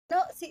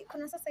No, see,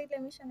 kuna sasa ile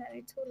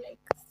missionary too, like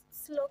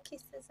slow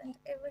kisses and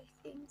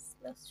everything,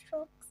 slow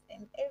strokes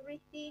and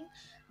everything.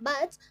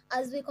 But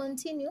as we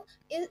continue,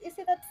 you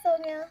see that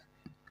Sonia,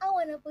 I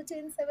want to put you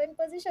in 7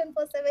 position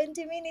for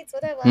 70 minutes,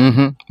 whatever.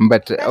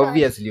 But That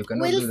obviously you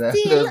cannot we'll do that,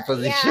 still, those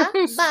positions.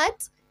 yeah,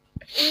 but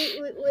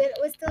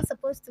we're still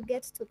supposed to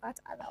get to that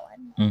other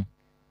one.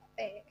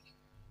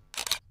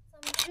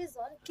 Some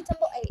reason,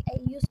 kitambo, I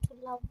used to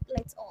love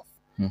lights off.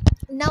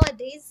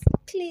 Nowadays,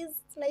 please,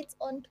 lights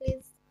on,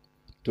 please.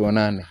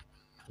 Tuonane.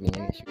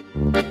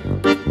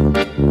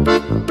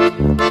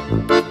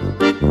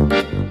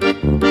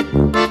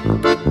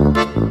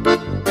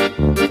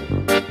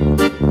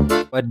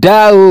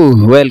 Wadau,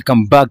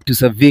 welcome back to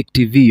Savik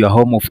TV, your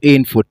home of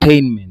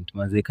infotainment.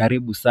 Maze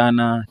karibu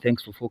sana.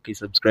 Thanks for 4K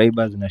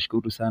subscribers.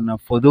 Nashukuru sana.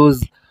 For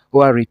those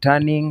who are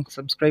returning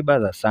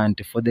subscribers,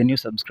 asante. For the new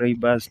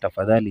subscribers,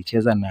 tafadhali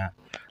cheza na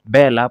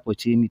bell hapo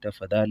chini,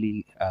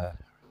 tafadhali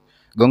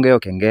gonga hiyo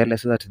kengele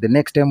so that the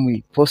next time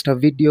we post a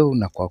video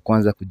na kwa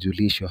kwanza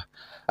kujulishwa.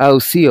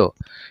 Au sio?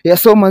 Yeah,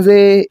 so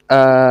maze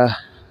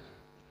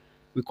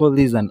we call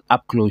this an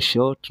up close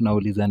show.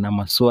 Tunaulizana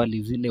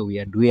maswali zile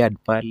weird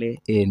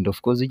pale, and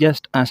of course we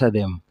just answer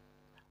them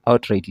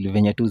outrightly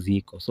venye tu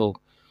ziko. So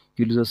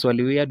ukiuliza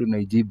swali weird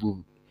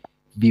unaijibu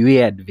be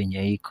weird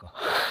venye iko.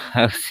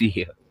 Au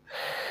sio?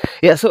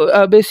 Yeah,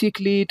 so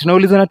basically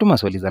tunaulizana tu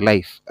maswali za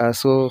life.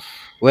 So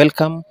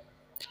welcome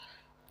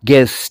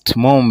guest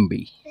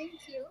Mombi.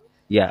 Thank you.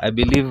 Yeah, I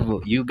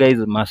believe you guys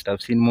must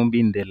have seen Mombi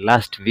in the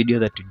last video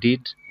that we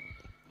did.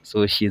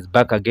 So she's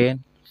back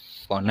again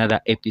for another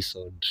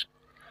episode.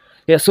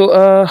 Yeah, so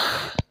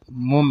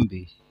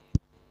Mombi,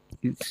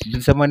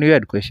 it's someone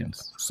weird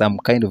questions, some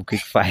kind of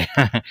quick fire.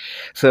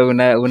 So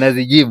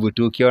unazijibu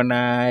tu,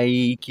 ukiona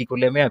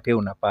ikikulemea pia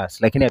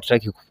unapass, lakini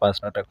hatutaki kupass,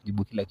 tunataka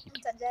kujibu kila kitu.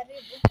 Utajaribu.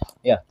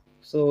 Yeah.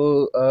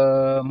 So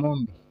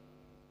Mombi,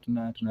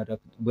 tunataka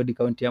body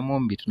count ya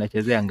Mombi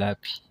tunachezea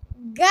ngapi?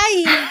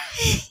 Guy.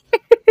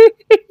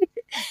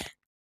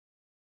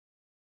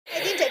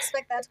 I didn't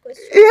expect that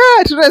question.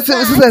 Yeah,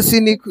 tunasema sasa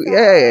siniku.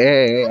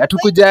 Yeah.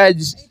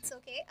 Hatukujudge. It's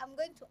okay. I'm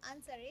going to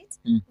answer it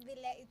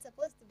vile it's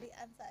supposed to be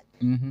answered.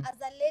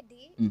 As a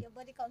lady, your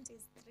body count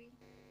is 3.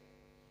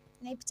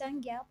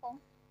 Naipitangi hapo.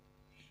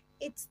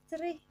 It's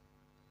 3.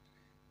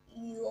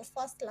 Your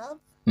first love,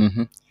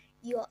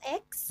 your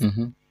ex,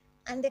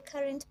 and the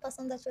current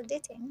person that you're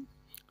dating.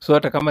 So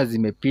hata kama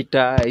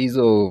zimepita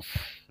hizo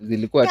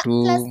zilikuwa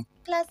tu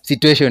plus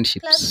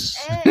situationships.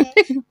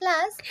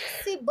 Plus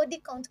si body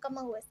count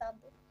kama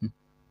huhesabu.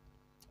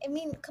 I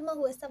mean kama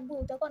huhesabu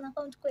utakuwa na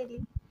count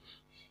kweli.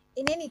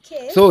 In any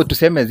case, so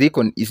tuseme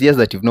ziko is yes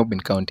that you've not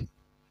been counting.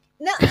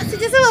 No,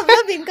 sijasema I've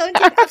not been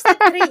counting. I've said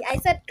 3. I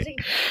said 3.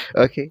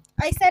 Okay.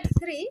 I said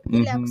 3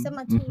 ile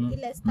kusema tu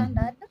ile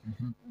standard.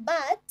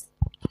 But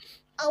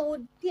I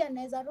would pia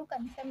naweza ruka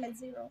niseme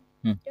 0.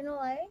 You know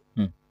why?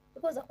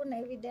 Because hakuna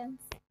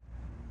evidence.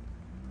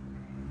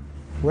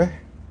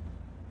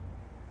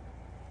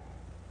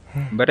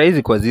 But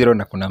hizi kwa 0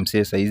 na kuna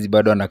msesa hizi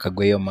bado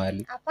anakagua hiyo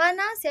mali.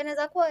 Hapana, si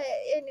anaweza kuwa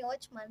yeye ni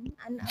watchman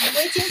and I'm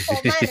waiting for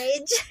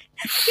marriage.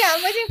 Yeah,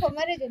 I'm waiting for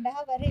marriage and I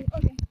have a ring.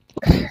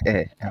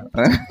 Okay.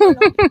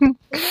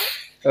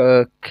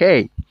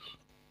 Okay.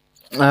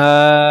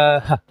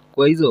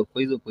 Kwa hizo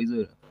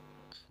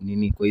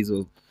nini, kwa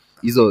hizo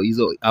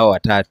hao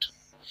watatu.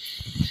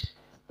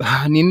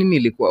 Nini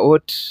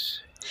nilikuwa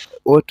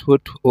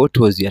what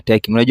was your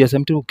taking? Unajua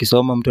sometimes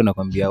ukisoma mtu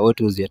anakuambia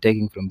what was your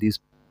taking from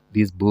this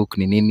book,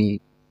 ni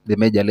nini the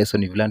major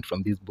lesson you've learned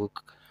from this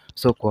book.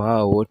 So kwa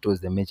hao what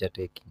was the major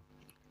taking?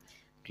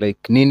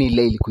 Like nini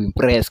ile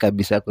ilikuimpress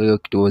kabisa kwa hiyo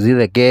kitu? Was it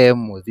the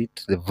game? Was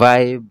it the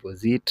vibe?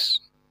 Was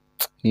it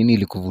nini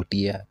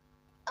ilikuvutia?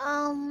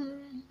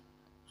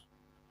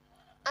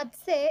 I'd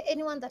say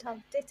anyone that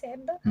I've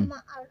dated,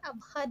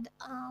 I've had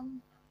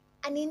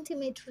an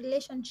intimate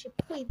relationship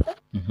with,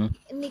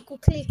 ni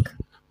kuclick.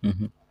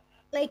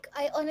 Like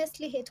I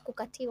honestly hate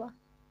kukatiwa.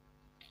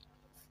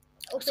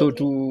 Okay. So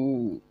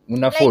tu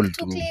unafall like,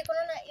 to click,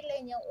 unaona ile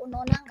yenye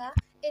unaonanga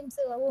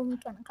mse wa huyo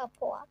mtu anakaa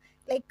poa.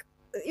 Like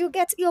you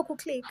get hiyo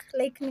kuclick,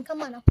 like ni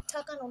kama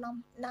anakutaka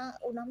na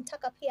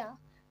unamtaka pia,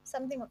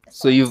 something of the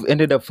sort. So you've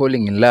ended up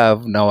falling in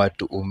love na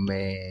watu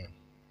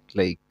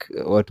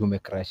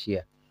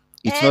umecrashia.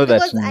 It's not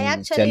that I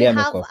actually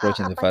have a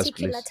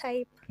particular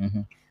type.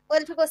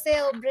 Well, people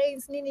say oh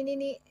brains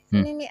nini,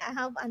 I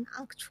have an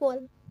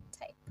actual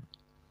type.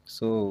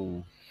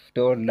 So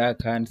tall,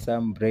 dark,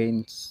 handsome,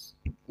 brains.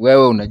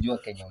 Wewe unajua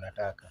Kenya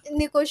unataka.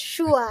 Niko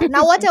sure.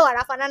 Na wote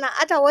wanafanana,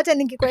 hata wote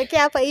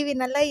nikikuwekea hapa hivi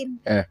na line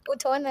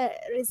utaona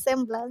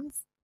resemblance.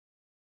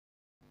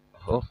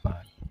 Oh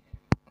man.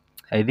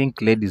 I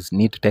think ladies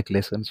need to take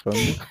lessons from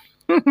you.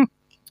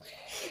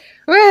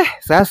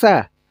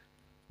 Sasa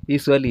hii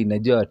swali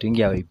najua watu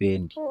wengi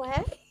hawaipendi.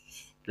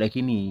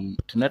 Lakini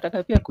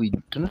tunataka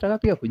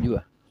pia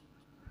kujua.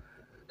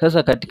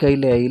 Sasa katika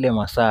ile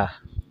masaa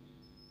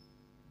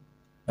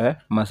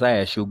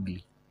ya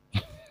shughuli.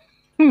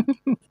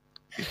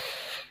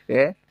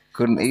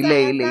 Kuna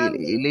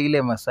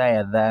ile masaa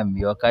ya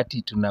dhambi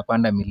wakati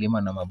tunapanda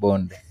milima na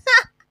mabonde.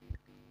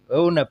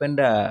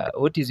 unapenda,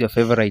 what is your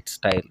favorite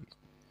style?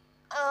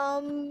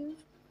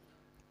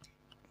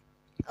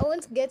 I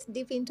won't get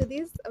deep into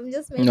this. I'm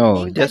just No,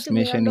 mentioning. just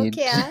mention it.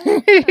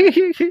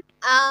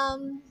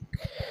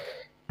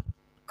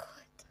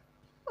 God.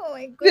 Oh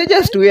my They're goodness.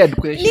 just weird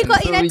questions. Nico,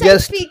 So in a we tight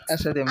just fix.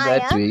 answer them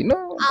that Aya. way.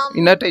 No,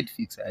 in a tight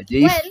fix.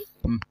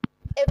 Well,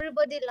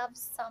 everybody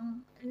loves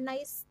some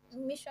nice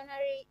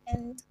missionary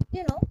and,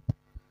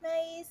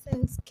 nice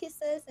and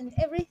kisses and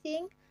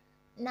everything.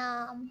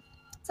 Na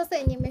sasa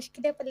yenye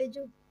imeshikilia pale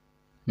juu.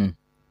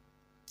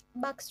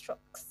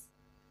 Backstrokes.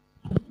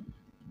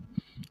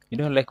 You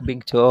don't like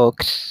being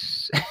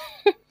choked.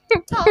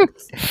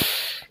 Talked.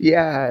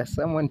 Yeah,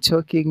 someone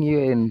choking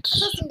you and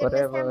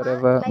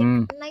whatever. Like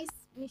nice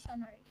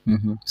missionary.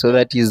 So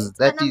like that is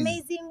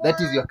amazing that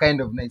is your one.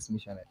 kind of nice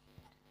missionary.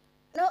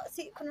 No,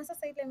 see, kuna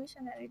sasa ile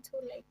missionary too,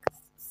 like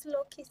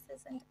slow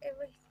kisses and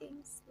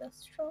everything, slow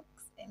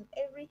strokes and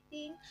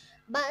everything.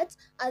 But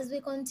as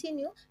we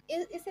continue,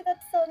 is it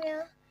that song?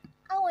 Yeah,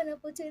 I wanna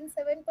put you in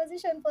 7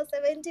 position for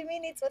 70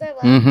 minutes,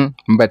 whatever.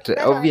 But that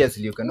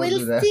obviously you cannot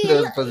do that.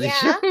 Those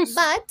positions. Yeah,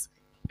 but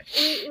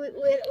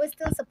we're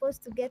still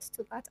supposed to get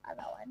to that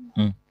other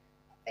one.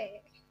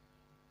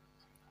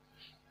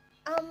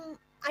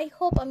 I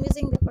hope I'm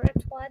using the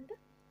correct word.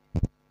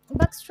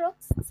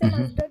 Backstrokes, same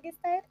as doggy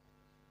style.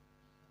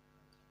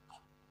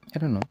 I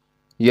don't know.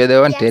 You're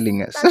the one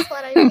telling us. That's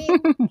what I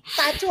mean.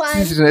 That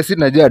one. Sisi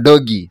najua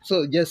doggy.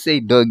 So just say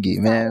doggy,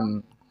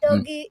 man.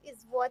 Doggy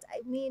is what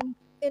I mean.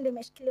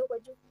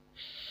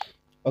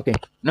 Okay.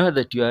 Now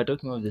that you are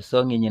talking about the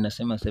song yenye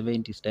nasema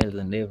 70 styles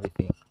and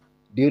everything,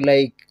 do you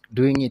like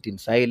doing it in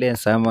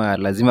silence ama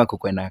lazima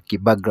kukuwe na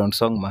background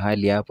song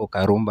mahali hapo,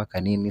 karumba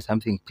kanini,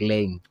 something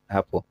playing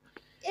hapo?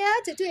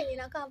 Yeah, tutu yenye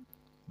inakam.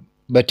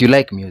 But you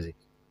like music?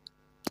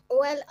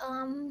 Well,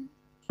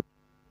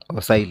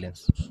 or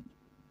silence?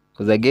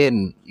 Because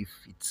again, if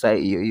it's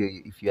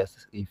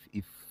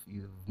if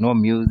you know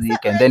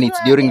music, so, and then it's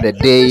during the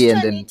day,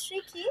 and then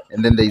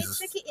there's it's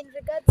tricky in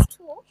regards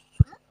to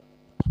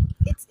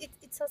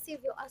it's as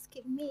if you're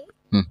asking me,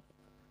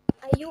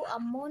 are you a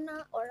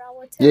Mona or a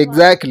whatever? Yeah,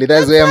 exactly,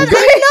 that's where I'm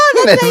going.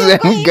 That's where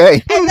I'm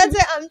going. And that's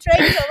where I'm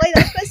trying to avoid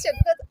that question,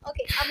 because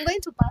okay, I'm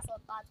going to pass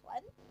on that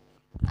one.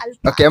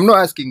 Okay, I'm not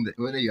asking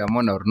whether you're a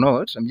Mona or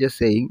not. I'm just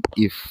saying,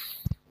 if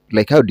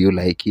like, how do you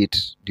like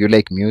it? Do you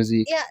like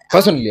music? Yeah,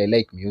 personally, I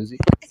like music.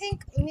 I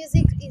think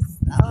music is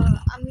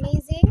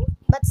amazing,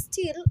 but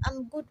still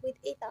I'm good with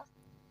either,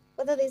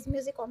 whether there's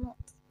music or not.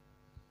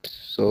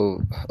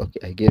 So okay,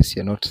 I guess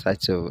you're not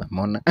such a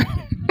Mona.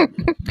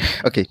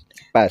 Okay,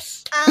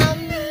 pass.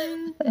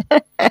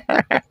 It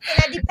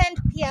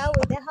depends here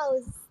with the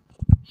house.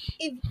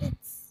 If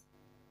it's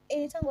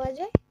it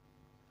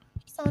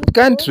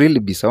can't really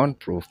be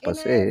soundproof per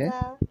se.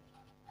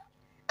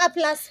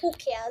 Plus, who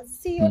cares?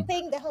 See, you're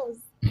paying the house.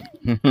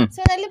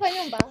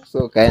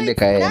 So kaende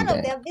none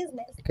of their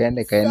business.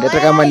 Kaende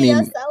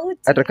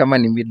hata kama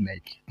ni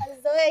midnight.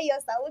 Zoe your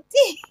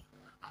sauti.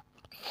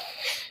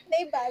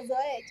 Neighbor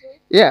zoe tu.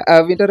 Yeah,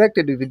 I've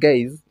interacted with the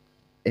guys,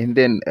 and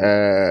then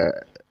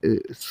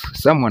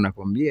someone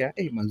akwambia,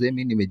 hey manze,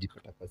 mimi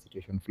nimejipata kwa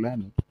situation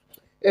fulani.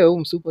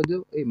 Msupa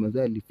jo,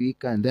 manze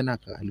alifika, and then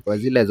alikuwa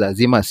zile za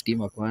zima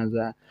stima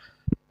kwanza,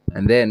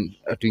 and then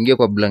tuingie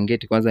kwa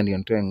blanketi kwanza ndio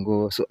nitoe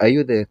nguo. So are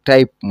you the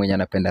type mwenye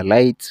anapenda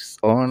lights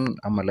on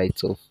ama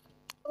lights off?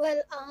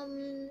 Well,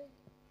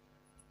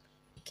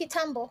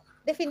 kitambo,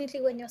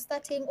 definitely when you're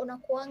starting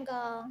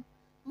unakuanga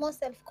more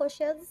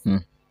self-cautious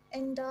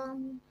and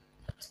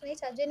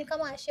tunaita jeni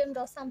kama ashamed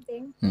or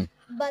something.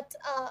 But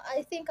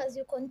I think as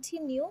you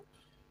continue,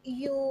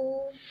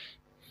 you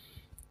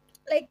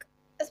like,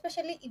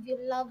 especially if you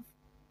love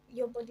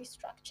your body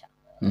structure.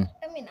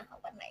 I mean, I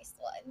have a nice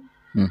one.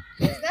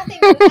 There's nothing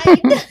to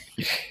hide.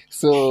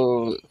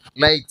 So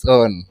lights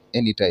on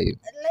anytime.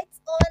 Lights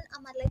on,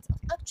 I'm a lights off.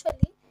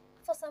 Actually,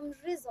 for some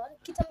reason,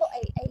 kitambo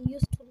I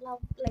used to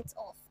love lights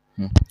off.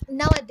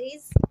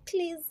 Nowadays,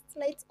 please,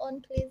 lights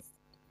on, please.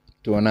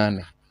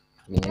 Tuonane.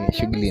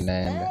 Shughuli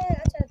inaenda.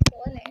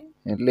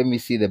 Let me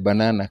see the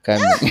banana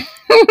coming.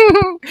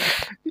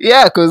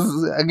 Yeah,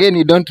 because again,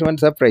 you don't want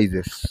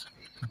surprises.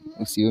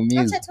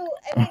 Usiumize.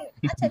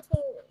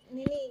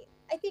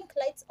 I think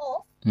lights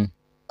off.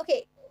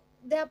 Okay,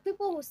 there are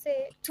people who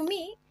say, to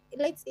me,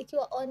 lights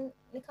ikiwa on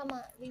ni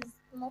kama there's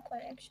more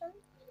connection,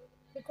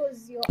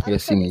 because you're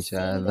seeing each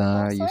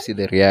other, you see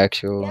the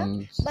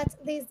reactions. Yeah? But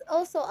there's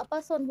also a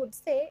person who'd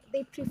say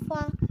they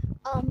prefer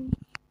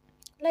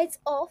lights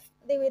off.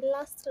 They will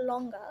last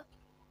longer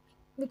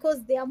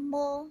because they are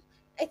more,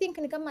 I think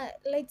ni kama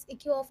lights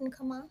ikiwa off ni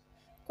kama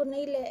kuna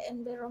ile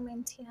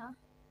environment here,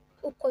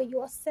 uko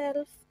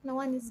yourself, no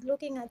one is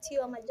looking at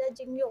you or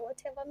judging you or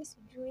whatever.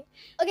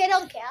 Okay, I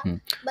don't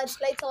care. But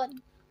lights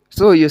on.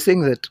 So you're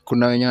saying that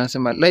kuna wenye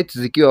wanasema lights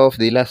zikiwa off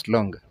they last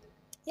longer?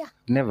 Yeah.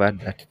 Never had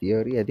that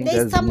theory. I think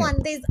there's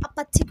a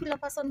particular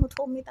person who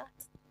told me that.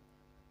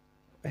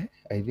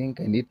 I think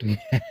I need to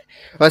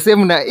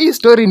wasema na hii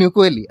story ni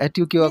kweli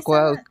ati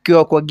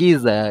ukiwa kwa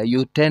giza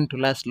you tend to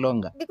last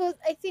longer? Because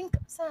I think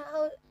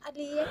somehow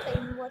aliyeka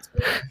in what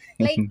way,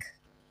 like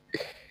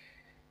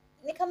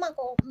kama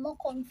ako more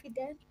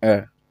confident.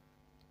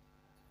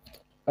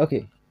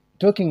 Okay,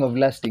 talking of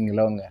lasting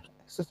longer.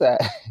 Sasa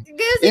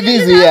Guys, it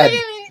is weird.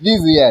 This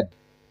is weird.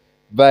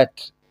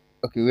 But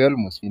okay, we're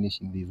almost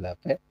finishing this up.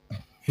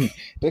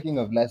 Talking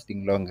of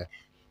lasting longer.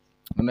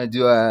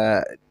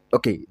 Unajua,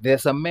 okay, there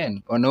are some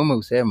men wanaume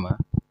husema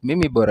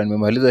mimi bora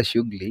nimemaliza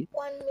shughuli,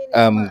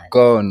 1 minute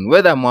gone.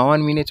 Whether I'm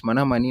 1 minute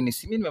manama nini,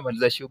 si mimi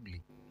nimemaliza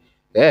shughuli.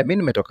 Mimi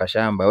nimetoka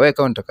shamba. Wewe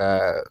kama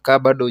unataka kaa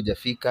bado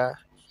hujafika,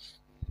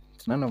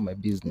 it's none of my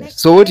business. Next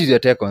So what is your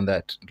take on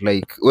that?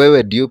 Like,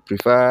 wewe do you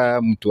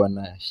prefer mtu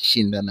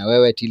anashinda na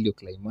wewe till you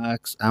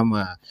climax,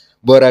 ama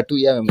bora tu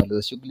yeye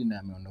amemaliza shughuli na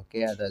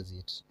ameondokea, that's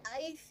it?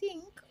 I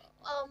think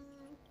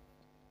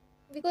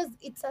because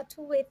it's a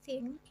two-way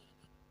thing,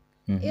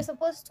 you're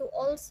supposed to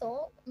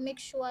also make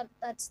sure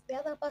that the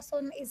other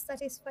person is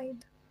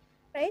satisfied,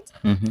 right?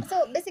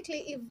 So basically,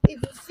 if you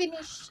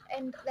finish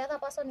and the other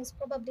person is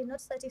probably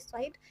not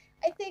satisfied,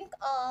 I think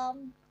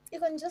you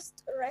can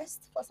just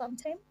rest for some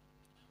time,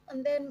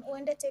 and then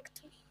when they take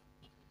two,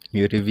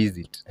 you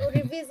revisit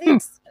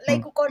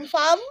like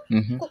confirm.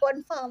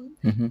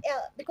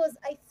 Yeah, because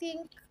I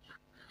think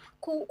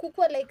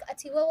kukua like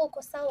ati wewe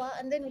uko sawa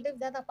and then you leave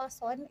the other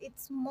person,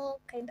 it's more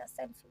kind of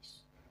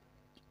selfish.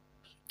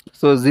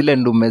 So zile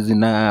ndume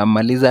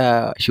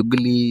zinamaliza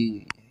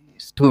shughuli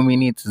 2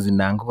 minutes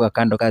zinaanguka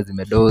kando kazi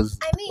zimedoze,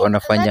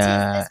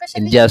 wanafanya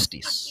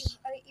injustice.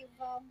 If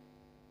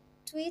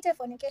tuite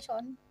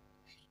fornication,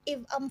 if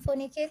I'm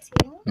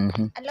fornicating,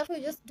 I'd love you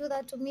just do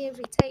that to me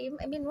every time.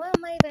 I mean, why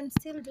am I even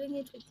still doing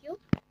it with you?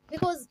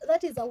 Because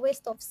that is a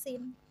waste of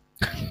sin.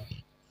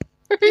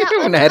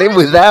 Yeah,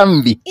 unaharibu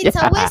dhambi. It's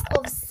a waste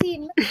of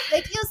sin.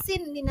 Like your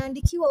sin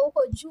ninaandikiwa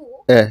huko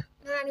juu.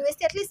 Na ni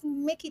waste, at least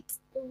make it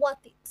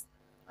worth it.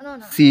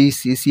 No. Si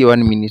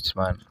 1 minute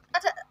man.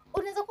 Ata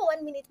unaweza kuwa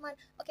 1 minute man.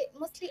 Okay,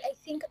 mostly I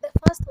think the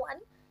first one,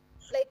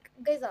 like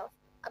guys are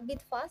a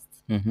bit fast,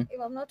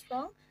 if I'm not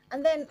wrong.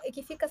 And then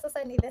ikifika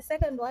sasa ni the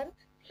second one,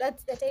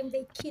 that's the time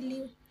they kill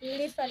you.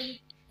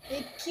 Literally,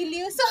 they kill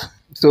you.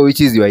 So which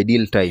is your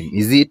ideal time?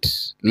 Is it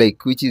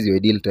like, which is your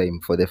ideal time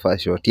for the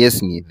first shot?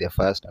 Yes, need the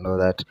first and all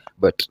that,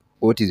 but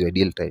what is your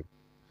ideal time?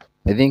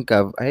 I think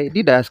I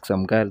did ask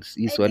some girls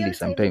usually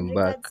some time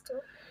back.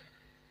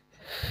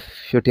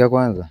 Shot ya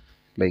kwanza,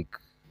 like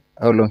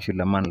how long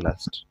should a man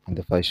last in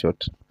the first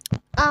shot?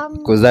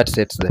 Because that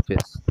sets the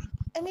pace.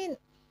 I mean,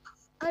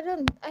 I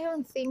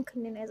don't think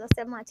ninaweza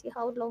sema ati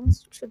how long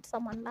should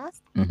someone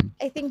last.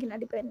 I think ina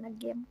depend na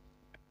game.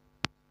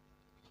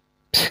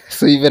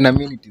 So even a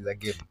minute is a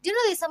game. Do you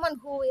know there's someone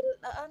who will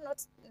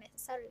not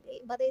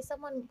necessarily, but there's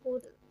someone who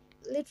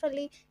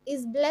literally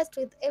is blessed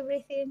with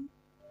everything,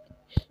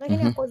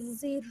 lakini ako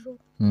zero.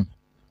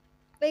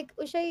 Like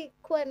ushai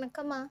kuwa na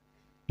kama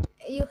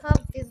you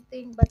have this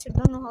thing but you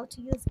don't know how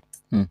to use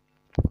it.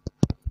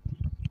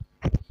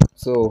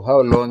 So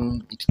how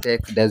long it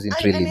takes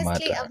doesn't really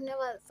honestly, matter. I've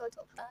never thought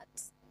of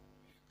that.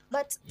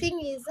 But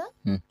thing is,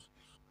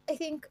 I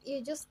think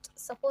you're just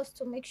supposed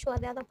to make sure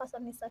the other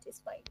person is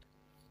satisfied.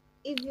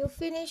 If you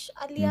finish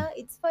earlier,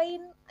 it's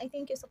fine. I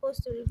think you're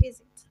supposed to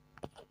revisit.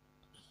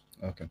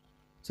 Okay.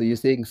 So you're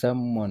saying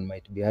someone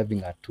might be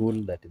having a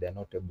tool that they're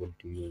not able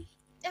to use.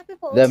 Yeah,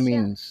 people. That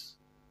means,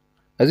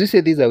 as you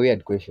say, these are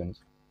weird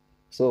questions.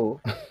 So,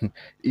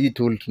 hii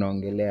tool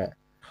tunaongelea,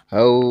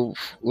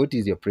 what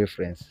is your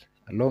preference?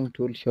 A long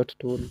tool, short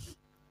tool?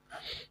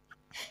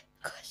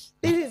 Gosh,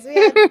 this is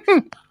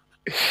weird.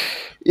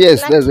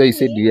 Yes, that's why you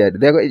said weird.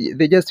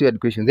 They're just weird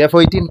questions. They're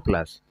for 18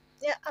 plus.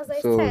 Yeah, as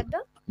I said.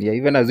 Yeah,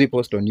 even as we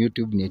post on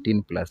YouTube, ni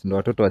 18 plus. Ndo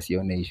watoto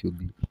wasione hii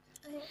shughuli.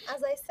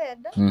 As I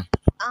said,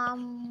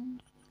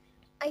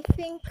 I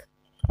think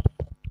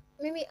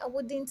maybe I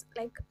wouldn't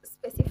like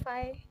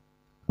specify,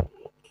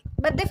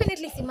 but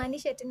definitely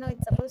simaanisha to know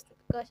it's supposed to.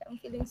 Gosh, I'm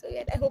feeling so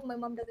weird. I hope my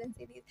mom doesn't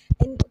see this,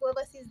 and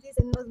whoever sees this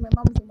and knows my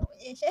mom's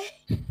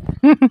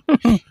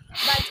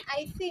but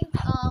I think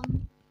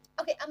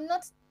okay, I'm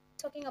not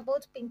talking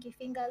about pinky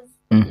fingers.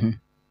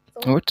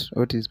 So,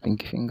 what is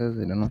pinky fingers?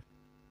 I don't know.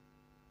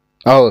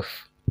 Oh,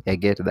 I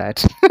get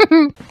that.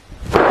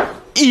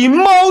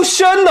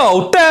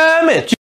 Emotional damage.